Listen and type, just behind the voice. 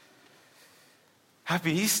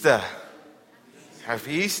Happy Easter.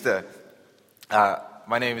 Happy Easter.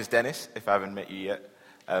 My name is Dennis, if I haven't met you yet.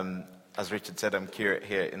 As Richard said, I'm curate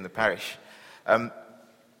here in the parish.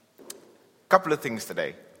 Couple of things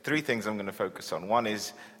today. 3 things I'm going to focus on. One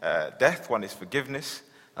is death, one is forgiveness,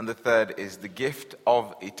 and the third is the gift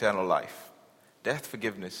of eternal life. Death,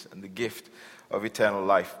 forgiveness, and the gift of eternal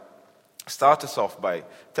life. Start us off by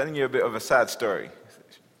telling you a bit of a sad story.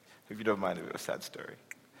 If you don't mind a bit of a sad story.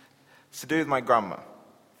 It's to do with my grandma.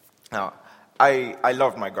 Now, I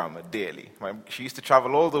loved my grandma dearly. She used to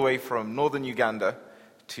travel all the way from northern Uganda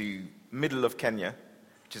to middle of Kenya,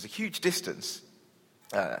 which is a huge distance,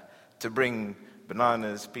 to bring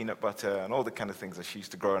bananas, peanut butter, and all the kind of things that she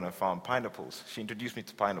used to grow on her farm. Pineapples. She introduced me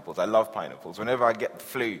to pineapples. I love pineapples. Whenever I get the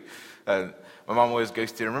flu, my mum always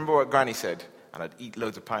goes to, remember what Granny said? And I'd eat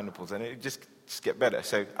loads of pineapples, and it would just get better.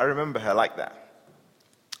 So I remember her like that.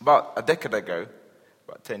 About a decade ago,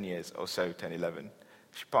 about 10 years or so, 10, 11,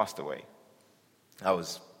 she passed away. I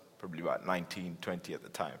was probably about 19, 20 at the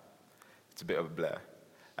time. It's a bit of a blur.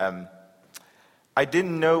 I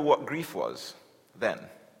didn't know what grief was then.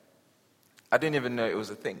 I didn't even know it was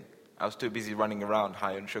a thing. I was too busy running around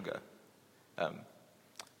high on sugar.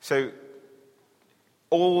 So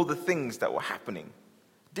all the things that were happening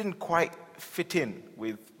didn't quite fit in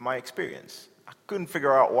with my experience. I couldn't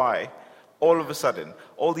figure out why. All of a sudden,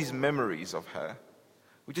 all these memories of her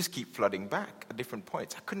would just keep flooding back at different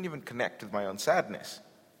points. I couldn't even connect with my own sadness.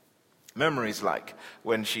 Memories like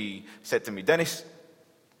when she said to me, Dennis,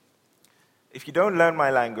 if you don't learn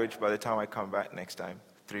my language by the time I come back next time,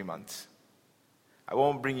 3 months, I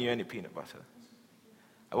won't bring you any peanut butter.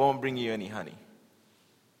 I won't bring you any honey.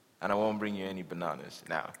 And I won't bring you any bananas.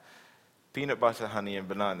 Now, peanut butter, honey, and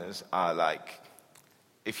bananas are like,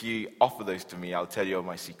 if you offer those to me, I'll tell you all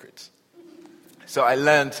my secrets. So I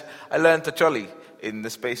learned Tacholi in the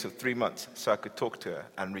space of 3 months so I could talk to her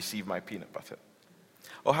and receive my peanut butter.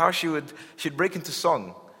 Or how she'd break into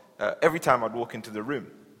song every time I'd walk into the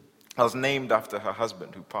room. I was named after her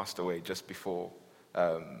husband who passed away just before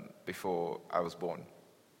I was born.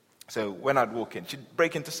 So when I'd walk in, she'd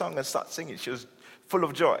break into song and start singing. She was full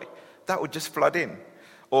of joy. That would just flood in.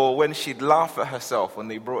 Or when she'd laugh at herself when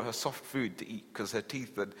they brought her soft food to eat because her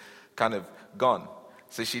teeth had kind of gone.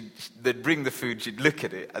 So they'd bring the food, she'd look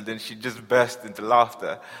at it, and then she'd just burst into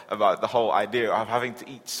laughter about the whole idea of having to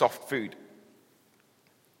eat soft food.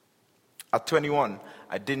 At 21,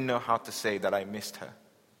 I didn't know how to say that I missed her.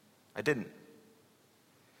 I didn't.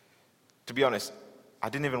 To be honest, I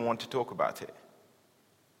didn't even want to talk about it.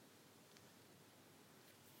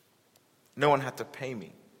 No one had to pay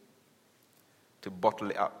me to bottle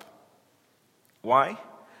it up. Why?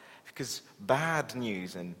 Because bad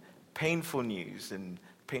news and painful news and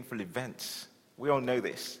painful events, we all know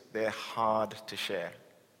this, they're hard to share.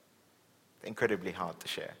 They're incredibly hard to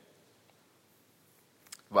share.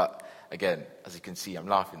 But again, as you can see, I'm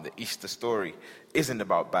laughing. The Easter story isn't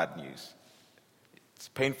about bad news. It's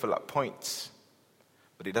painful at points,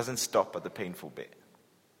 but it doesn't stop at the painful bit.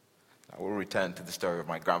 I will return to the story of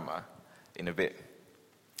my grandma in a bit.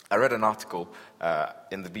 I read an article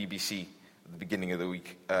in the BBC at the beginning of the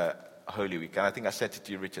week, Holy Week, and I think I sent it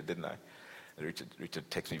to you, Richard, didn't I? Richard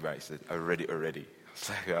texted me back, he said, already. I was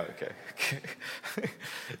like, oh, okay.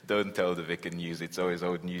 Don't tell the vicar news, it's always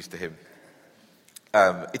old news to him.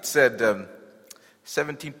 It said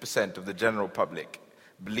 17% of the general public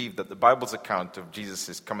believe that the Bible's account of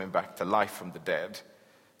Jesus' coming back to life from the dead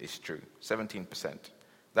is true. 17%.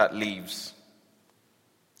 That leaves,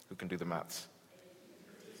 who can do the maths?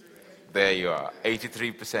 There you are,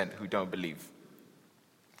 83% who don't believe.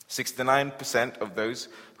 69% of those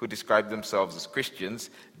who describe themselves as Christians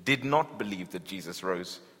did not believe that Jesus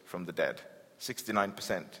rose from the dead.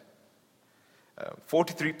 69%.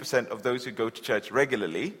 43% of those who go to church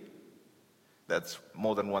regularly, that's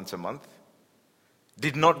more than once a month,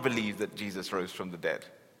 did not believe that Jesus rose from the dead.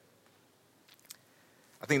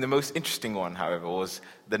 I think the most interesting one, however, was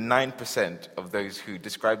the 9% of those who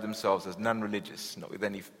describe themselves as non-religious, not with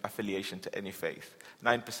any affiliation to any faith.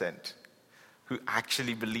 9%. Who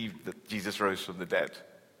actually believed that Jesus rose from the dead.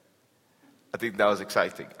 I think that was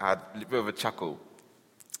exciting. I had a bit of a chuckle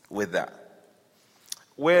with that.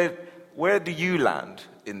 Where do you land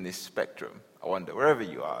in this spectrum? I wonder, wherever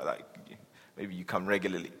you are, like maybe you come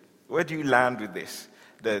regularly. Where do you land with this?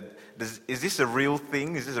 Is this a real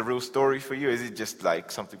thing? Is this a real story for you? Is it just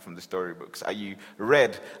like something from the storybooks? Are you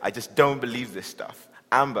red? I just don't believe this stuff.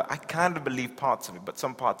 Amber, I kind of believe parts of it, but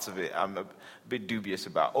some parts of it I'm a bit dubious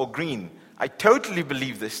about. Or green, I totally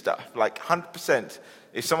believe this stuff, like 100%.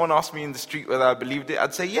 If someone asked me in the street whether I believed it,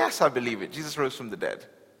 I'd say, yes, I believe it. Jesus rose from the dead.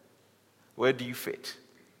 Where do you fit?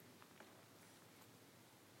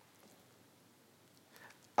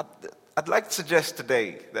 I'd like to suggest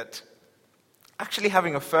today that actually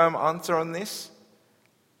having a firm answer on this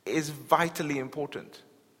is vitally important.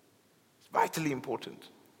 It's vitally important.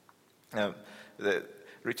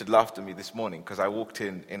 Richard laughed at me this morning because I walked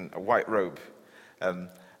in a white robe. I'm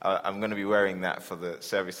going to be wearing that for the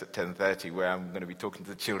service at 10:30, where I'm going to be talking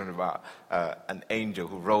to the children about an angel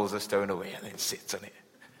who rolls a stone away and then sits on it.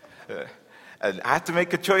 And I had to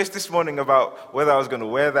make a choice this morning about whether I was going to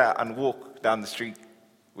wear that and walk down the street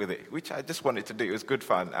with it, which I just wanted to do. It was good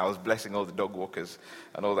fun. I was blessing all the dog walkers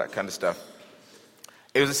and all that kind of stuff.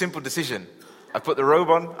 It was a simple decision. I put the robe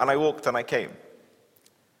on and I walked and I came.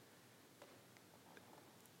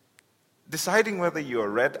 Deciding whether you're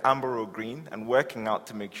red, amber, or green and working out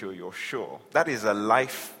to make sure you're sure, that is a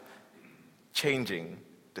life-changing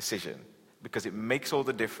decision, because it makes all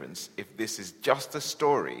the difference if this is just a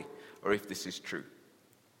story or if this is true.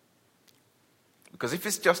 Because if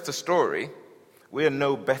it's just a story, we are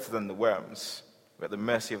no better than the worms. We're at the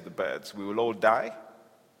mercy of the birds. We will all die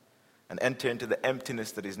and enter into the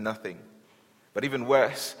emptiness that is nothing. But even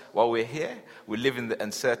worse, while we're here, we live in the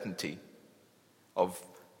uncertainty of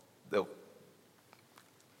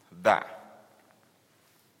that.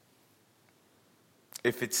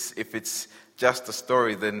 If it's just a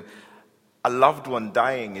story, then a loved one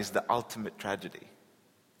dying is the ultimate tragedy.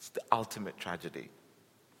 It's the ultimate tragedy.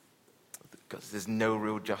 Because there's no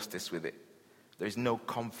real justice with it. There's no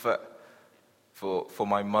comfort for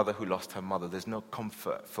my mother who lost her mother. There's no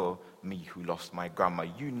comfort for me who lost my grandma.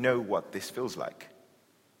 You know what this feels like,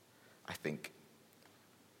 I think.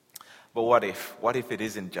 But what if it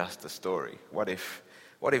isn't just a story? What if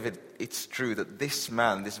it's true that this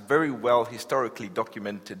man, this very well historically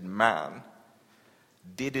documented man,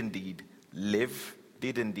 did indeed live,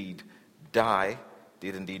 did indeed die,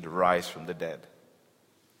 did indeed rise from the dead?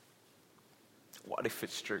 What if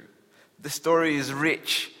it's true? The story is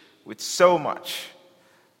rich with so much.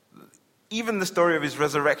 Even the story of his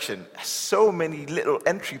resurrection has so many little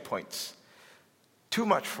entry points. Too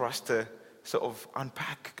much for us to sort of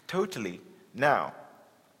unpack totally now.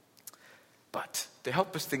 But to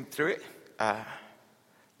help us think through it,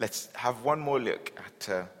 let's have one more look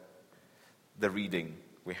at the reading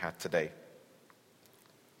we had today.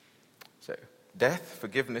 So, death,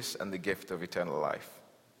 forgiveness, and the gift of eternal life.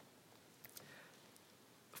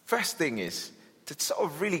 First thing is, to sort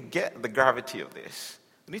of really get the gravity of this,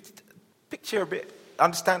 we need to picture a bit,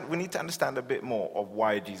 we need to understand a bit more of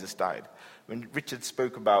why Jesus died. When Richard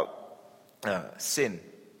spoke about sin,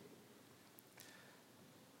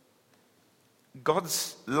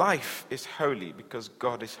 God's life is holy because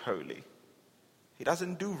God is holy. He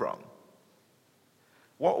doesn't do wrong.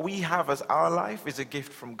 What we have as our life is a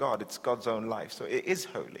gift from God. It's God's own life, so it is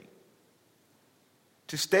holy.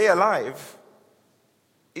 To stay alive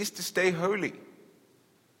is to stay holy.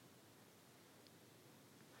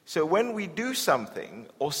 So when we do something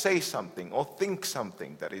or say something or think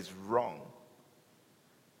something that is wrong,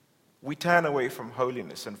 we turn away from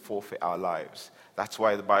holiness and forfeit our lives. That's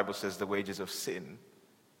why the Bible says the wages of sin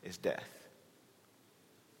is death.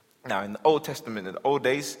 Now, in the Old Testament, in the old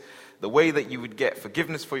days, the way that you would get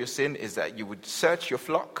forgiveness for your sin is that you would search your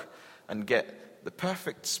flock and get the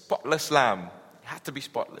perfect, spotless lamb. It had to be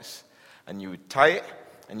spotless. And you would tie it,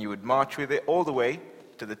 and you would march with it all the way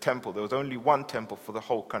to the temple. There was only one temple for the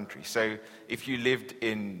whole country. So if you lived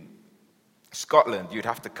in Scotland, you'd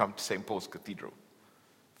have to come to St. Paul's Cathedral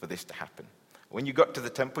for this to happen. When you got to the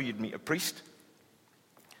temple, you'd meet a priest.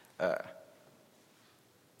 And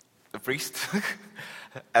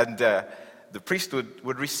the priest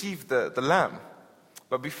would receive the lamb.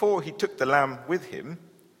 But before he took the lamb with him,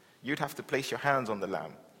 you'd have to place your hands on the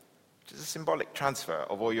lamb, which is a symbolic transfer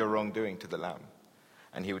of all your wrongdoing to the lamb.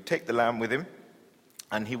 And he would take the lamb with him,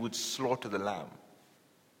 and he would slaughter the lamb.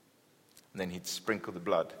 And then he'd sprinkle the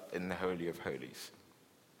blood in the Holy of Holies.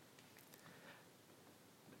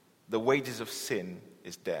 The wages of sin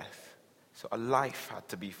is death. So a life had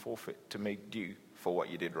to be forfeit to make due for what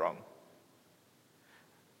you did wrong.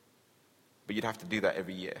 But you'd have to do that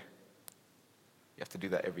every year. You have to do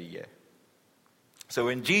that every year. So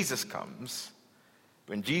when Jesus comes,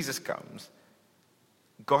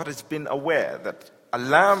 God has been aware that a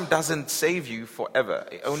lamb doesn't save you forever.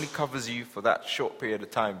 It only covers you for that short period of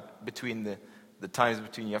time between the times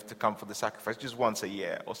between you have to come for the sacrifice, just once a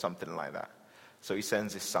year or something like that. So he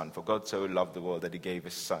sends his son. For God so loved the world that he gave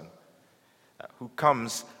his son, who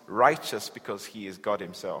comes righteous because he is God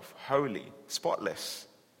himself, holy, spotless.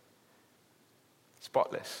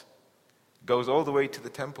 Spotless. Goes all the way to the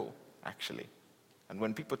temple, actually. And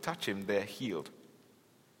when people touch him, they're healed.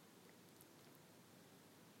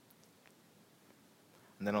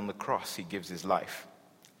 And then on the cross, he gives his life.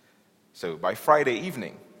 So by Friday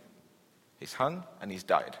evening, he's hung and he's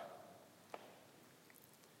died.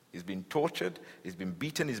 He's been tortured, he's been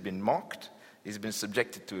beaten, he's been mocked, he's been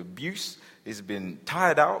subjected to abuse, he's been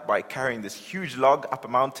tired out by carrying this huge log up a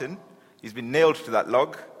mountain, he's been nailed to that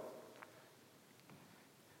log,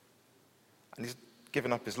 and he's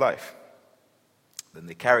given up his life. Then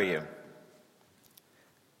they carry him,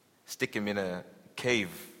 stick him in a cave,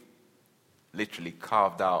 literally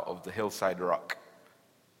carved out of the hillside rock.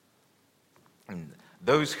 And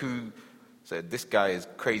those who said, this guy is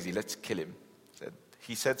crazy, let's kill him.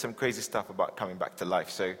 He said some crazy stuff about coming back to life,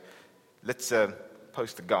 so let's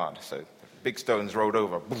post a guard. So big stones rolled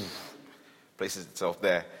over, boom, places itself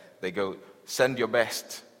there. They go, send your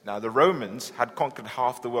best. Now the Romans had conquered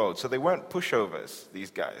half the world, so they weren't pushovers, these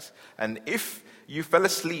guys. And if you fell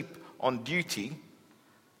asleep on duty,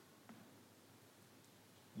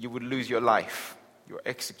 you would lose your life. You were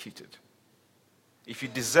executed. If you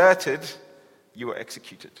deserted, you were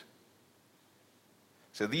executed.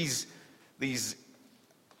 So these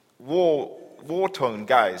war-torn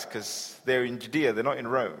guys, because they're in Judea, they're not in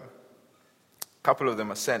Rome. A couple of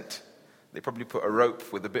them are sent. They probably put a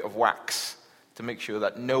rope with a bit of wax to make sure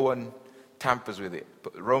that no one tampers with it.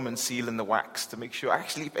 Put the Roman seal in the wax to make sure,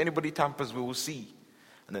 actually, if anybody tampers, we will see.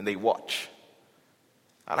 And then they watch.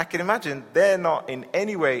 And I can imagine they're not in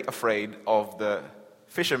any way afraid of the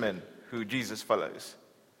fishermen who Jesus follows.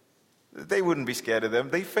 They wouldn't be scared of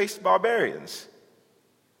them. They faced barbarians.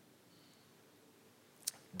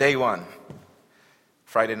 Day 1,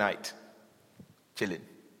 Friday night, chilling.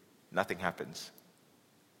 Nothing happens.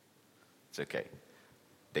 It's okay.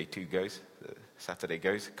 Day 2 goes, Saturday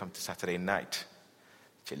goes, come to Saturday night,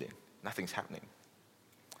 chilling. Nothing's happening.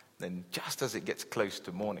 Then just as it gets close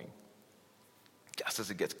to morning,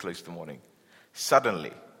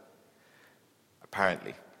 suddenly,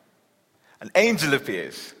 apparently, an angel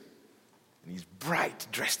appears. And he's bright,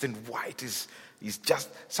 dressed in white. He's just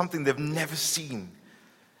something they've never seen.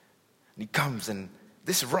 And he comes, and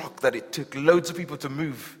this rock that it took loads of people to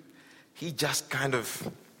move, he just kind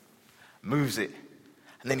of moves it.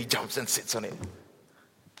 And then he jumps and sits on it.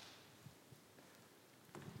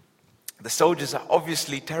 The soldiers are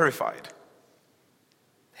obviously terrified.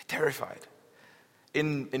 They're terrified.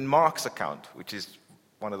 In Mark's account, which is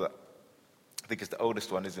one of the, I think it's the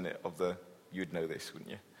oldest one, isn't it? You'd know this,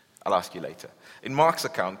 wouldn't you? I'll ask you later. In Mark's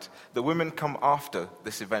account, the women come after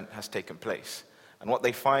this event has taken place. And what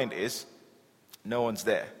they find is, no one's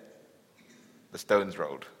there. The stone's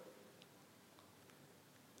rolled.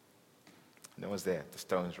 No one's there. The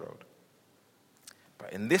stone's rolled.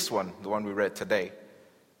 But in this one, the one we read today,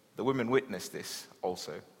 the women witness this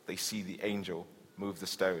also. They see the angel move the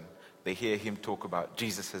stone. They hear him talk about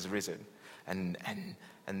Jesus has risen. And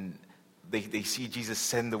they see Jesus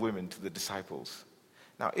send the women to the disciples.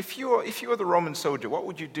 Now, if you were the Roman soldier, what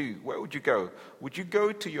would you do? Where would you go? Would you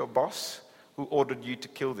go to your boss who ordered you to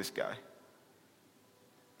kill this guy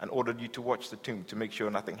and ordered you to watch the tomb to make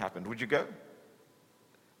sure nothing happened? Would you go?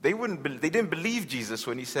 They didn't believe Jesus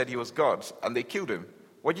when he said he was God, and they killed him.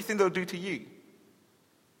 What do you think they'll do to you?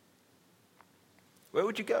 Where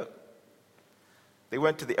would you go? They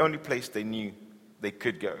went to the only place they knew they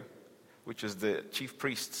could go, which was the chief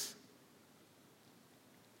priests.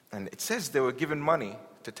 And it says they were given money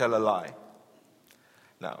to tell a lie.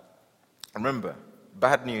 Now, remember,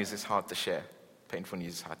 bad news is hard to share. Painful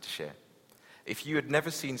news is hard to share. If you had never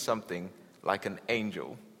seen something like an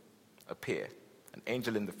angel appear, an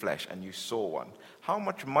angel in the flesh, and you saw one, how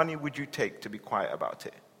much money would you take to be quiet about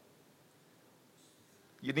it?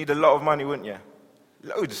 You'd need a lot of money, wouldn't you?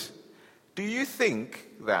 Loads. Do you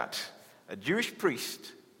think that a Jewish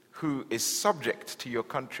priest who is subject to your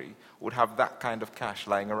country would have that kind of cash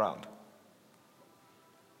lying around?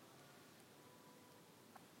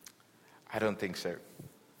 I don't think so.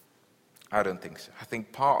 I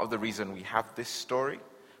think part of the reason we have this story,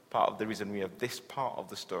 part of the reason we have this part of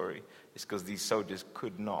the story, is because these soldiers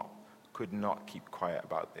could not keep quiet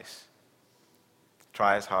about this.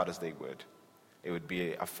 Try as hard as they would. It would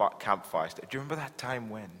be a campfire. Do you remember that time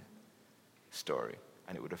when? Story.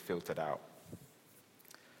 And it would have filtered out.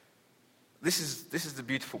 This is the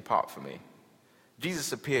beautiful part for me.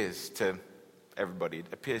 Jesus appears to everybody. It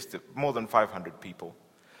appears to more than 500 people.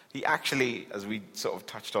 He actually, as we sort of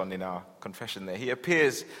touched on in our confession there, he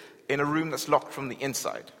appears in a room that's locked from the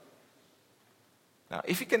inside. Now,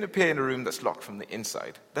 if he can appear in a room that's locked from the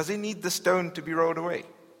inside, does he need the stone to be rolled away?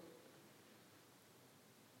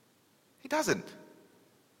 He doesn't.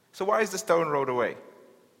 So why is the stone rolled away?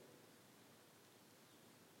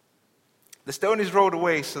 The stone is rolled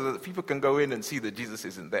away so that people can go in and see that Jesus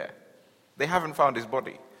isn't there. They haven't found his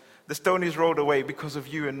body. The stone is rolled away because of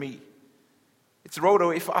you and me. It's rolled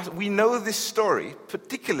away for us. We know this story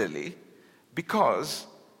particularly because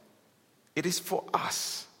it is for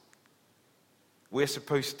us. We're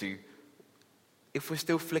supposed to, if we're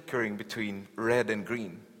still flickering between red and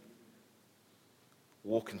green,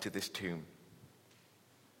 walk into this tomb.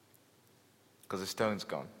 Because the stone's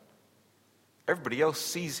gone. Everybody else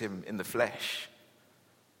sees him in the flesh.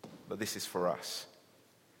 But this is for us.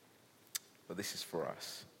 But this is for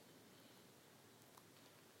us.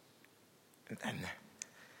 And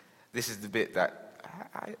this is the bit that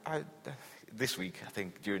I this week, I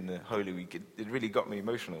think, during the Holy Week, it really got me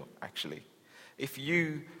emotional, actually. If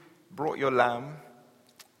you brought your lamb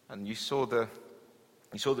and you saw the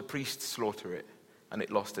priest slaughter it and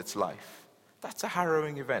it lost its life, that's a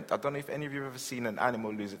harrowing event. I don't know if any of you have ever seen an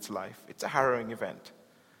animal lose its life. It's a harrowing event,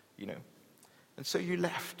 you know. And so you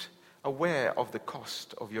left aware of the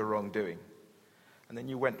cost of your wrongdoing. And then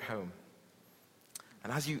you went home.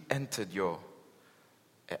 And as you entered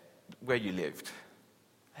where you lived,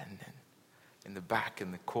 and then in the back,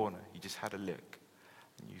 in the corner, you just had a look.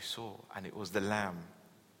 And you saw, and it was the lamb.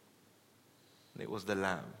 And it was the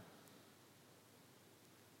lamb.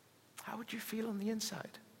 How would you feel on the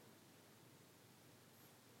inside?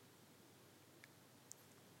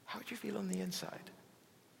 How would you feel on the inside?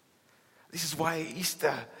 This is why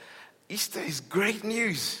Easter is great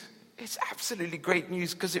news. It's absolutely great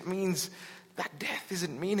news because it means that death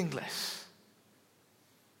isn't meaningless.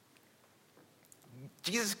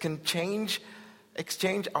 Jesus can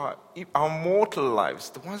exchange our mortal lives,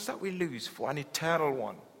 the ones that we lose, for an eternal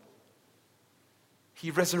one.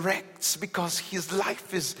 He resurrects because his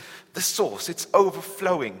life is the source. It's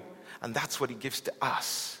overflowing. And that's what he gives to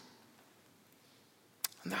us.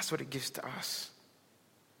 And that's what he gives to us.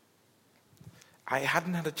 I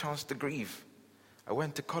hadn't had a chance to grieve. I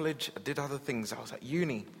went to college, I did other things. I was at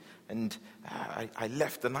uni, and I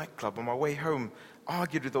left the nightclub on my way home,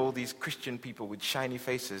 argued with all these Christian people with shiny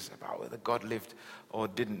faces about whether God lived or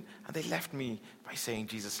didn't. And they left me by saying,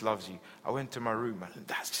 Jesus loves you. I went to my room, and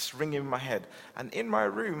that's just ringing in my head. And in my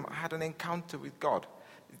room, I had an encounter with God.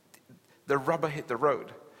 The rubber hit the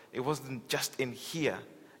road. It wasn't just in here.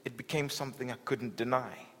 It became something I couldn't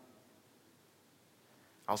deny.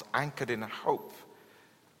 I was anchored in a hope,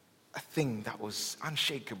 a thing that was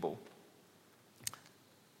unshakable.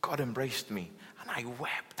 God embraced me, and I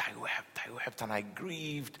wept, and I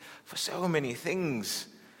grieved for so many things.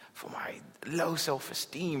 For my low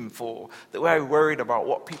self-esteem, for the way I worried about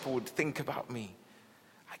what people would think about me.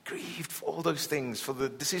 I grieved for all those things, for the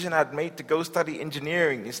decision I'd made to go study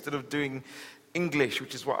engineering instead of doing English,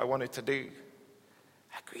 which is what I wanted to do.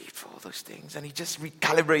 I grieved for all those things, and he just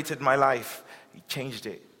recalibrated my life. He changed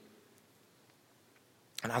it.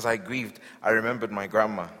 And as I grieved, I remembered my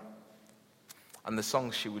grandma and the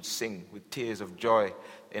songs she would sing with tears of joy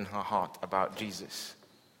in her heart about Jesus.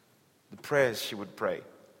 The prayers she would pray.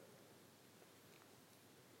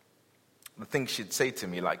 The things she'd say to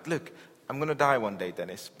me, like, look, I'm going to die one day,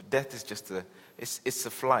 Dennis, but death is just it's a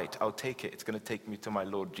flight. I'll take it. It's going to take me to my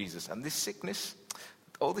Lord Jesus. And this sickness,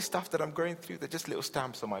 all this stuff that I'm going through, they're just little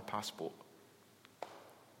stamps on my passport.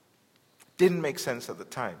 Didn't make sense at the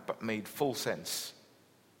time, but made full sense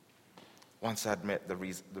once I'd met the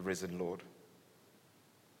risen Lord.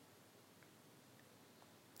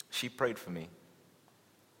 She prayed for me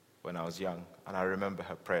when I was young, and I remember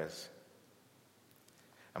her prayers.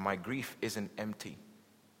 And my grief isn't empty.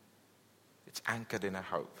 It's anchored in a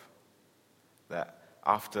hope that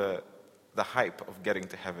after the hype of getting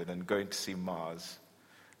to heaven and going to see Mars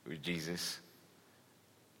with Jesus,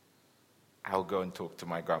 I'll go and talk to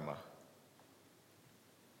my grandma.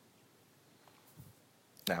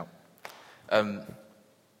 Now,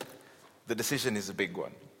 the decision is a big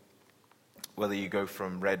one, whether you go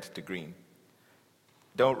from red to green.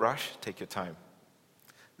 Don't rush, take your time.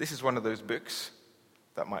 This is one of those books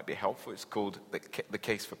that might be helpful. It's called The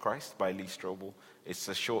Case for Christ by Lee Strobel. It's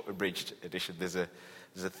a short, abridged edition. There's a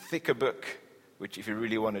thicker book, which if you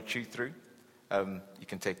really want to chew through, you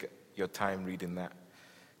can take your time reading that.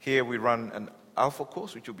 Here we run an Alpha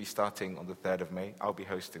course, which will be starting on the 3rd of May. I'll be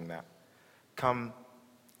hosting that. Come,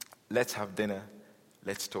 let's have dinner.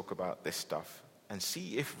 Let's talk about this stuff and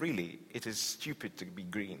see if really it is stupid to be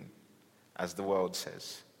green, as the world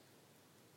says.